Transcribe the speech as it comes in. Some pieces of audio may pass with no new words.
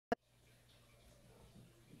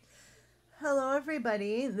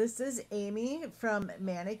everybody, this is Amy from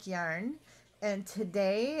manicyarn, and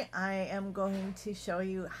today I am going to show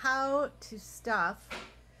you how to stuff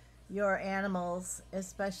your animals,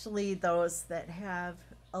 especially those that have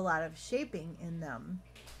a lot of shaping in them.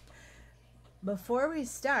 Before we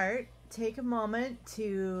start, take a moment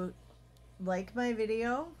to like my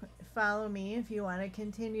video, follow me if you want to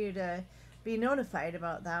continue to be notified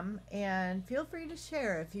about them, and feel free to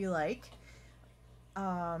share if you like.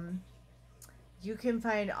 You can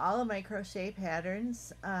find all of my crochet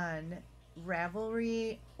patterns on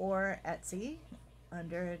Ravelry or Etsy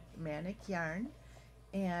under manicyarn,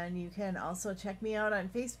 and you can also check me out on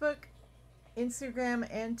Facebook, Instagram,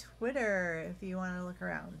 and Twitter if you want to look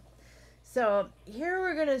around. So here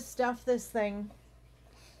we're going to stuff this thing.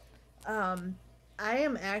 I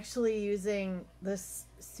am actually using this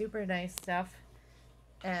super nice stuff,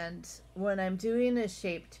 and when I'm doing a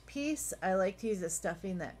shaped piece, I like to use a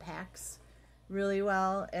stuffing that packs really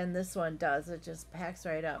well, and this one does. It just packs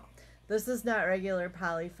right up. This is not regular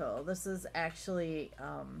polyfill. This is actually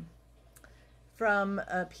from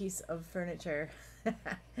a piece of furniture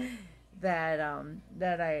that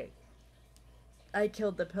I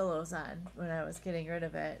killed the pillows on when I was getting rid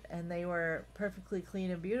of it, and they were perfectly clean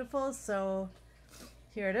and beautiful, so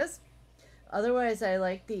here it is. Otherwise, I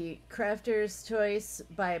like the Crafter's Choice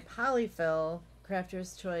by Polyfill,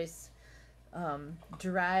 Crafter's Choice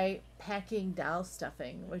dry packing doll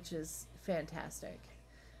stuffing, which is fantastic.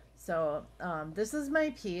 So this is my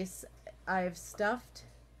piece. I've stuffed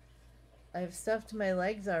my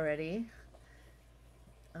legs already.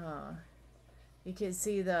 You can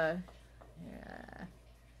see the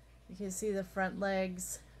front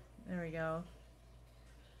legs. There we go.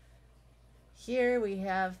 Here we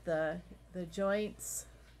have the joints.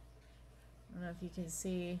 I don't know if you can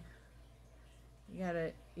see.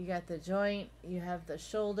 You got the joint, you have the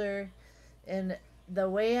shoulder, and the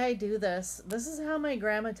way I do this is how my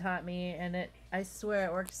grandma taught me, and I swear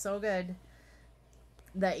it works so good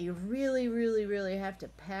that you really, really, really have to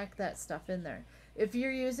pack that stuff in there. If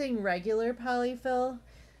you're using regular polyfill,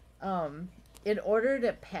 in order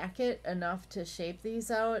to pack it enough to shape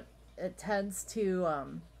these out, it tends to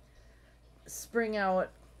spring out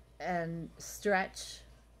and stretch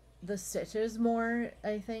the stitches more,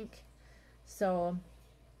 I think. So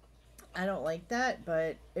I don't like that,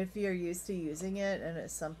 but if you're used to using it and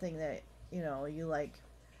it's something that, you know, you like,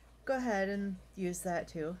 go ahead and use that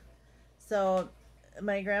too. So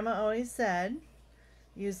my grandma always said,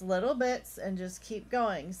 use little bits and just keep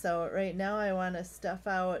going. So right now I want to stuff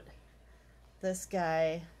out this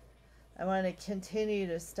guy. I want to continue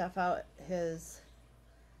to stuff out his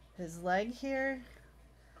leg here,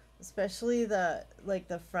 especially the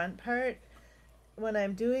front part. When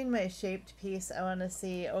I'm doing my shaped piece, I want to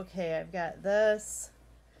see, okay, I've got this,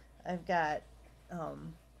 I've got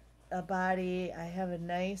a body, I have a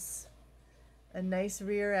nice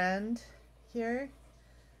rear end here.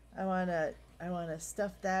 I want to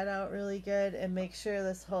stuff that out really good and make sure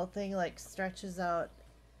this whole thing like stretches out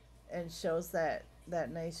and shows that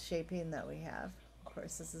nice shaping that we have. Of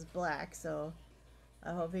course, this is black, so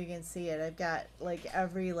I hope you can see it. I've got like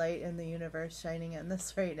every light in the universe shining on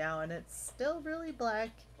this right now, and it's still really black.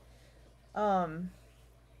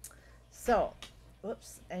 So,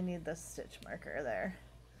 whoops, I need the stitch marker there.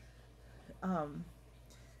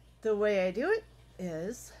 The way I do it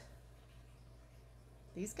is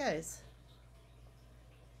these guys.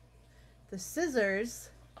 The scissors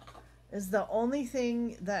is the only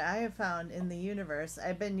thing that I have found in the universe.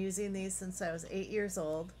 I've been using these since I was 8 years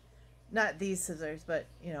old. Not these scissors, but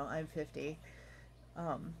you know, I'm 50.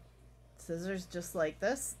 Scissors just like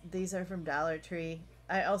this. These are from Dollar Tree.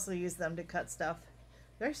 I also use them to cut stuff.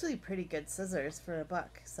 They're actually pretty good scissors for $1,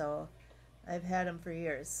 so I've had them for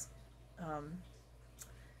years.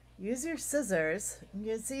 Use your scissors.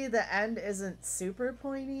 You can see the end isn't super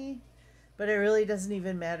pointy, but it really doesn't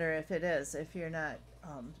even matter if it is, if you're not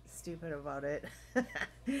stupid about it.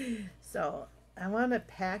 So I want to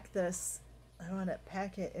pack this. I want to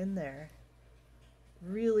pack it in there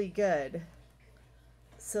really good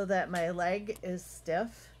so that my leg is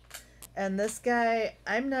stiff. And this guy,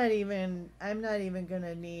 I'm not even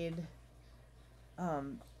gonna need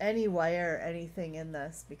any wire or anything in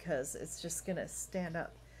this, because it's just gonna stand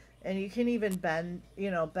up. And you can even bend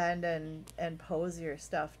and pose your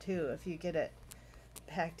stuff too if you get it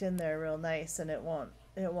packed in there real nice, and it won't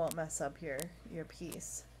mess up your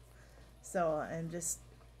piece. So I'm just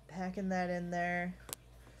packing that in there.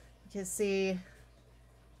 You can see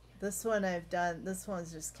this one I've done, this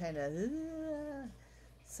one's just kind of,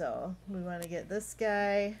 so we want to get this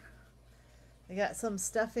guy. I got some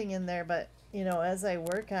stuffing in there, but you know, as I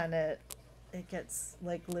work on it, it gets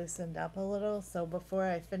like loosened up a little. So before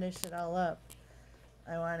I finish it all up,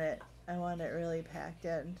 I want it really packed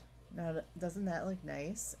in. Now, doesn't that look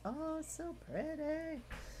nice? Oh, it's so pretty.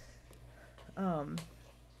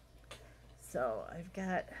 So I've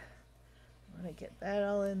got, I want to get that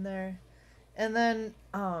all in there. And then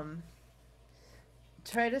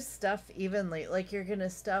try to stuff evenly. Like you're gonna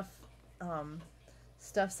stuff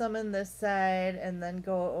some in this side and then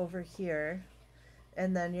go over here,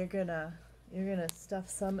 and then you're gonna stuff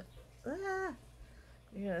some you're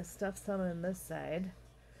gonna stuff some in this side.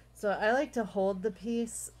 So I like to hold the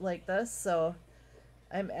piece like this, so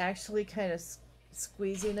I'm actually kind of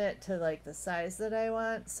squeezing it to like the size that I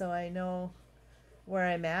want, so I know where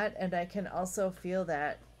I'm at, and I can also feel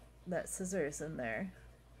that scissors in there.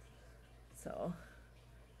 So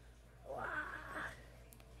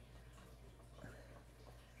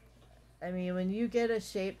I mean, when you get a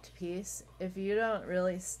shaped piece, if you don't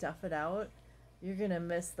really stuff it out, you're gonna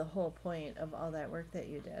miss the whole point of all that work that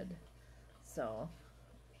you did. So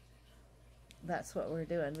that's what we're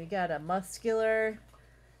doing. We got a muscular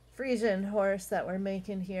Frisian horse that we're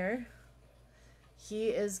making here. He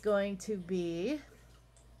is going to be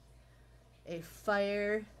a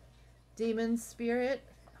fire demon spirit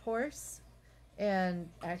horse, and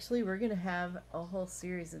actually we're gonna have a whole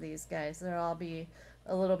series of these guys. They'll all be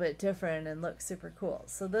a little bit different and look super cool.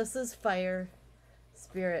 So this is fire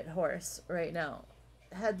spirit horse right now,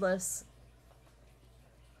 headless.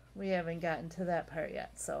 We haven't gotten to that part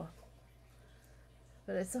yet, so,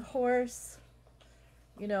 but it's a horse.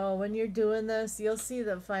 You know, when you're doing this, you'll see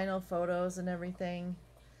the final photos and everything.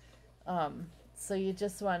 So you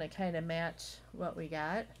just want to kind of match what we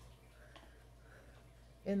got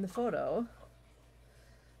in the photo.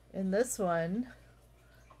 In this one,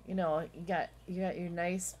 you know, you got your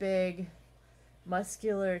nice big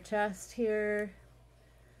muscular chest here.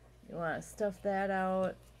 You want to stuff that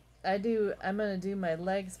out. I'm gonna do my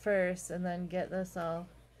legs first and then get this all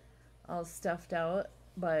stuffed out,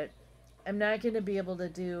 but I'm not gonna be able to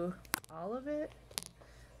do all of it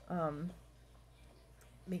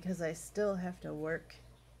because I still have to work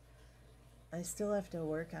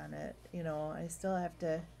on it, you know. I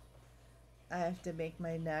have to make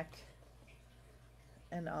my neck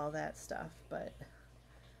and all that stuff, but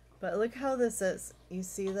look how this is. You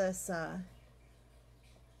see this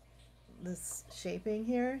this shaping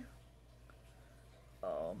here?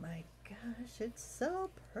 Oh my gosh, it's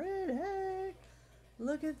so pretty.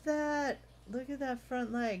 Look at that. Look at that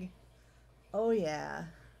front leg. Oh yeah.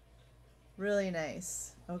 Really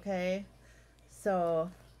nice. Okay.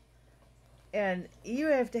 So, and you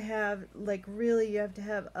have to have, like, really, you have to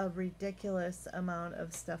have a ridiculous amount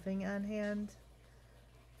of stuffing on hand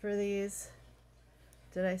for these.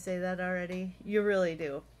 Did I say that already? You really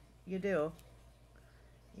do. You do.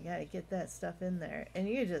 You gotta get that stuff in there. And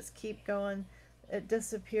you just keep going. It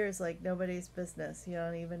disappears like nobody's business. You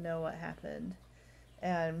don't even know what happened.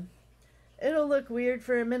 And it'll look weird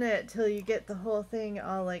for a minute till you get the whole thing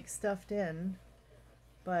all like stuffed in.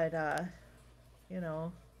 But, you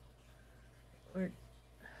know, and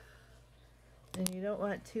you don't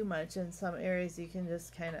want too much. In some areas you can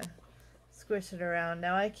just kind of squish it around.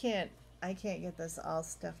 Now I can't get this all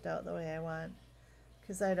stuffed out the way I want,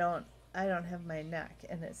 because I don't have my neck,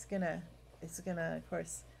 and it's gonna of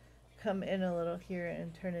course come in a little here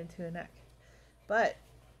and turn into a neck. But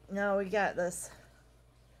now we got this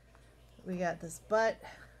butt.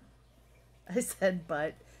 I said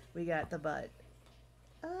butt. We got the butt.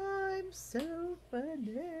 I'm so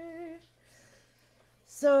funny.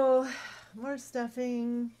 So more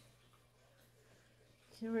stuffing.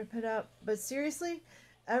 Can rip it up. But seriously,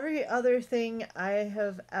 every other thing I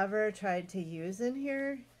have ever tried to use in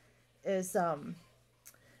here is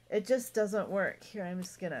it just doesn't work. Here, I'm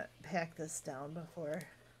just gonna pack this down before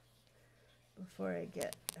I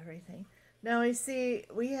get everything. Now I see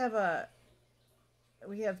we have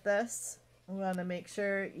this. We want to make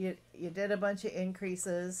sure you did a bunch of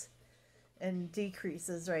increases and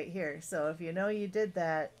decreases right here. So if you know you did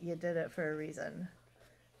that, you did it for a reason.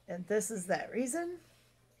 And this is that reason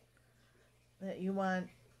that you want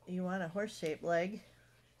a horse-shaped leg.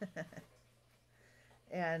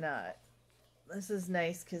 And this is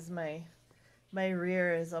nice because my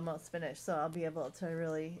rear is almost finished, so I'll be able to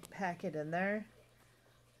really pack it in there.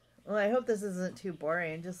 Well, I hope this isn't too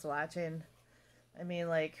boring just watching. I mean,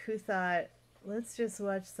 like, who thought, let's just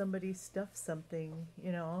watch somebody stuff something,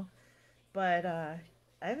 you know? But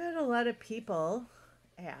I've had a lot of people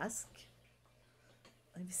ask,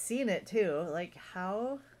 I've seen it too, like,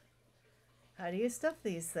 how do you stuff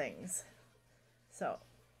these things? So,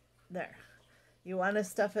 there. You want to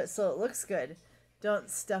stuff it so it looks good. don't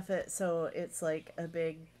stuff it so it's like a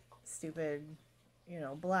big stupid, you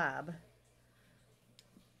know, blob.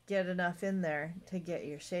 Get enough in there to get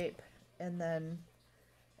your shape, and then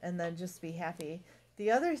just be happy.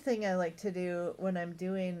 The other thing I like to do when I'm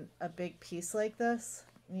doing a big piece like this,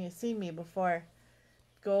 and you've seen me before,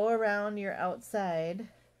 go around your outside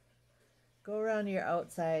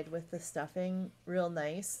with the stuffing real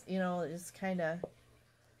nice, you know, just kind of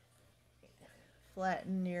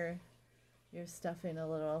flatten your stuffing a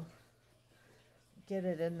little, get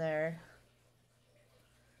it in there.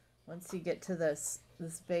 Once you get to this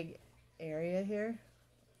big area here,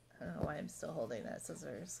 I don't know why I'm still holding that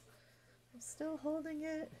scissors. I'm still holding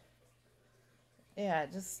it. Yeah,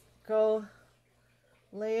 just go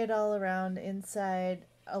lay it all around inside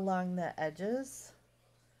along the edges.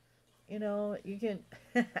 You know, you can,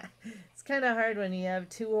 it's kind of hard when you have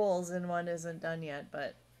two holes and one isn't done yet,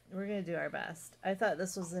 but we're going to do our best. I thought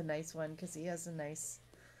this was a nice one because he has a nice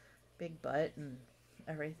big butt and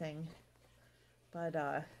everything. But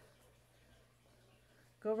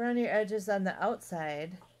go around your edges on the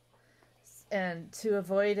outside, and to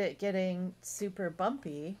avoid it getting super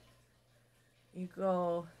bumpy, you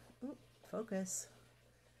go, ooh, focus.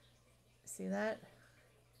 See that?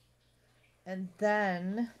 And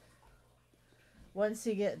then once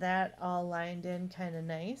you get that all lined in kind of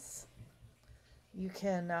nice, you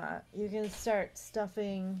can start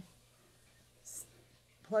stuffing,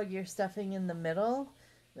 plug your stuffing in the middle.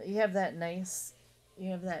 You have that nice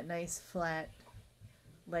flat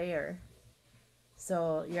layer.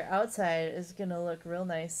 So your outside is going to look real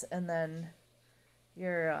nice, and then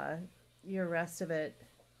your rest of it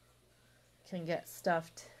can get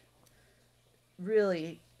stuffed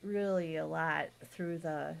really, really a lot through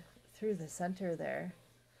the center there.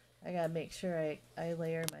 I gotta make sure I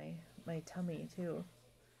layer my tummy too.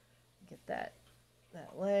 Get that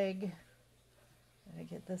leg. I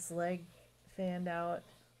get this leg fanned out.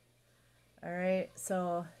 All right,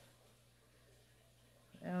 so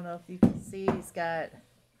I don't know if you can see, he's got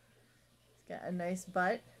a nice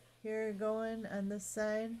butt here going on this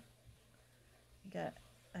side.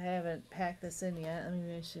 I haven't packed this in yet. I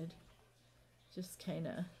mean, I should just kind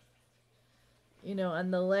of, you know, on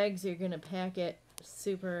the legs you're gonna pack it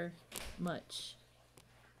super much.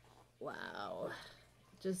 Wow,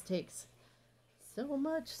 it just takes so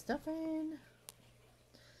much stuffing.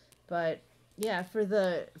 But yeah, for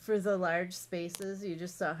the large spaces, you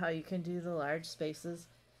just saw how you can do the large spaces,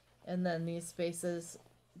 and then these spaces,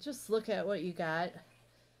 just look at what you got.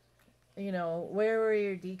 You know, where were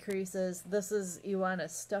your decreases? This is, you want to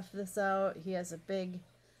stuff this out. He has a big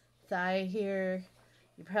thigh here.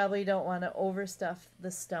 You probably don't want to overstuff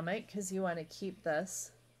the stomach because you want to keep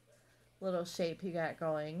this little shape you got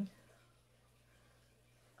going.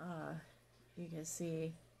 You can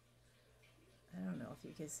see, I don't know if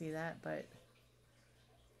you can see that, but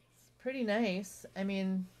it's pretty nice. I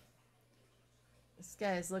mean, this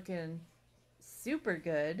guy's looking super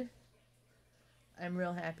good. I'm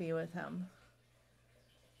real happy with him.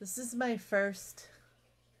 This is my first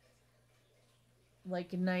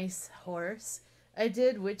like nice horse. I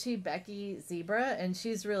did Witchy Becky Zebra, and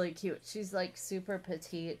she's really cute. She's like super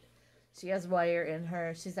petite. She has wire in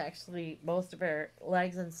her. She's actually, most of her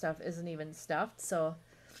legs and stuff isn't even stuffed. So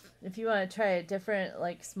if you want to try a different,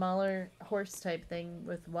 like smaller horse type thing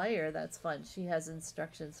with wire, that's fun. She has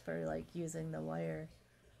instructions for like using the wire.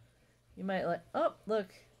 You might like, oh,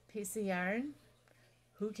 look, piece of yarn.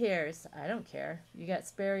 Who cares? I don't care. You got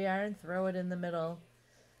spare yarn, throw it in the middle.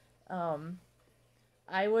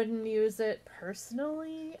 I wouldn't use it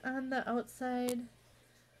personally on the outside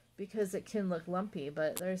because it can look lumpy,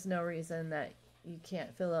 but there's no reason that you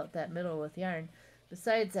can't fill out that middle with yarn.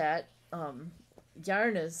 Besides that,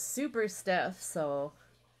 yarn is super stiff, so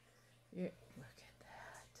look at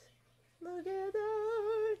that. Look at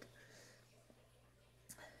that.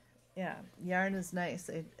 Yeah, yarn is nice.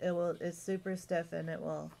 It's super stiff, and it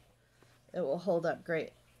will hold up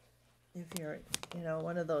great. If you're, you know,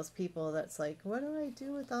 one of those people that's like, what do I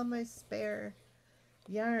do with all my spare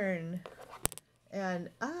yarn? And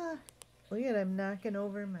look at, I'm knocking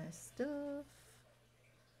over my stuff.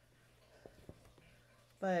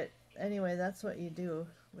 But anyway, that's what you do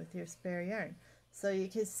with your spare yarn. So you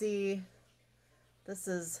can see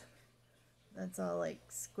that's all like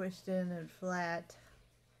squished in and flat.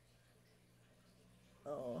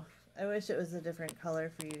 Oh, I wish it was a different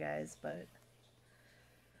color for you guys, but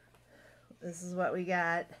this is what we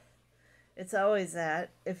got. It's always that.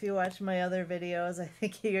 If you watch my other videos, I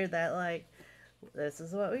think you're that like, this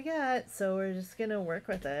is what we got, so we're just gonna work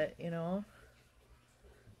with it, you know.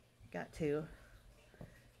 Got to.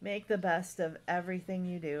 make the best of everything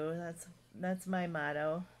you do. That's my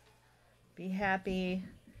motto. Be happy,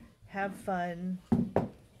 have fun.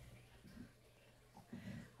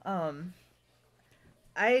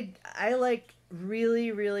 I like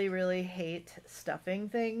really hate stuffing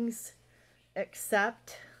things,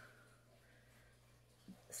 except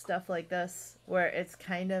stuff like this where it's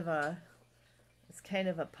kind of a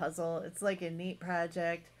puzzle. It's like a neat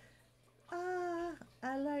project. Ah,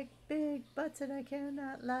 I like big butts and I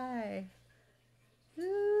cannot lie.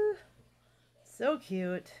 Ooh, so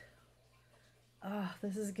cute. Oh,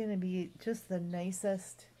 this is gonna be just the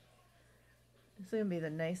nicest. This is gonna be the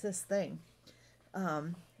nicest thing.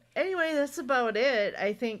 Anyway, that's about it.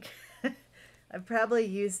 I think I've probably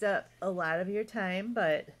used up a lot of your time,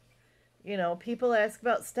 but you know, people ask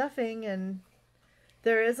about stuffing and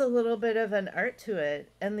there is a little bit of an art to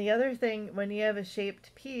it. And the other thing, when you have a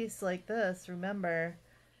shaped piece like this, remember,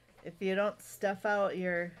 if you don't stuff out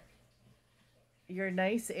your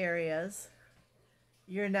nice areas,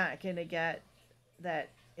 you're not going to get that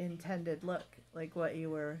intended look like what you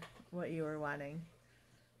were wanting.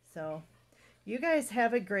 So, you guys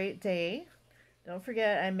have a great day. Don't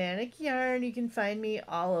forget, I'm manicyarn. You can find me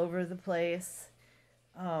all over the place.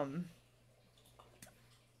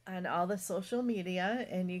 On all the social media,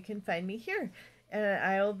 and you can find me here. And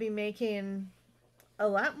I will be making a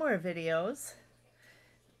lot more videos.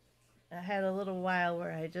 I had a little while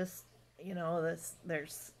where I just, you know,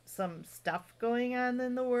 there's some stuff going on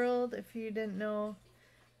in the world. If you didn't know,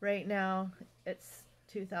 right now it's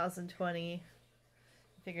 2020.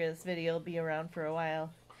 I figure this video will be around for a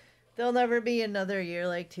while. There'll never be another year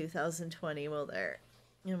like 2020, will there?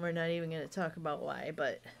 And we're not even going to talk about why,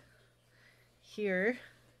 but here,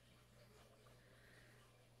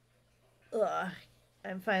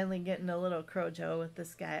 I'm finally getting a little crojo with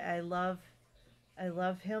this guy. I love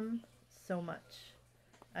him so much.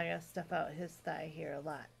 I gotta stuff out his thigh here a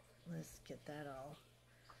lot. Let's get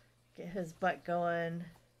his butt going.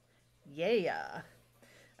 Yeah.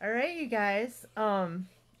 All right, you guys.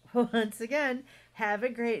 Once again, have a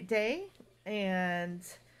great day, and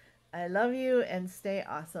I love you, and stay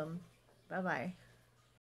awesome. Bye-bye.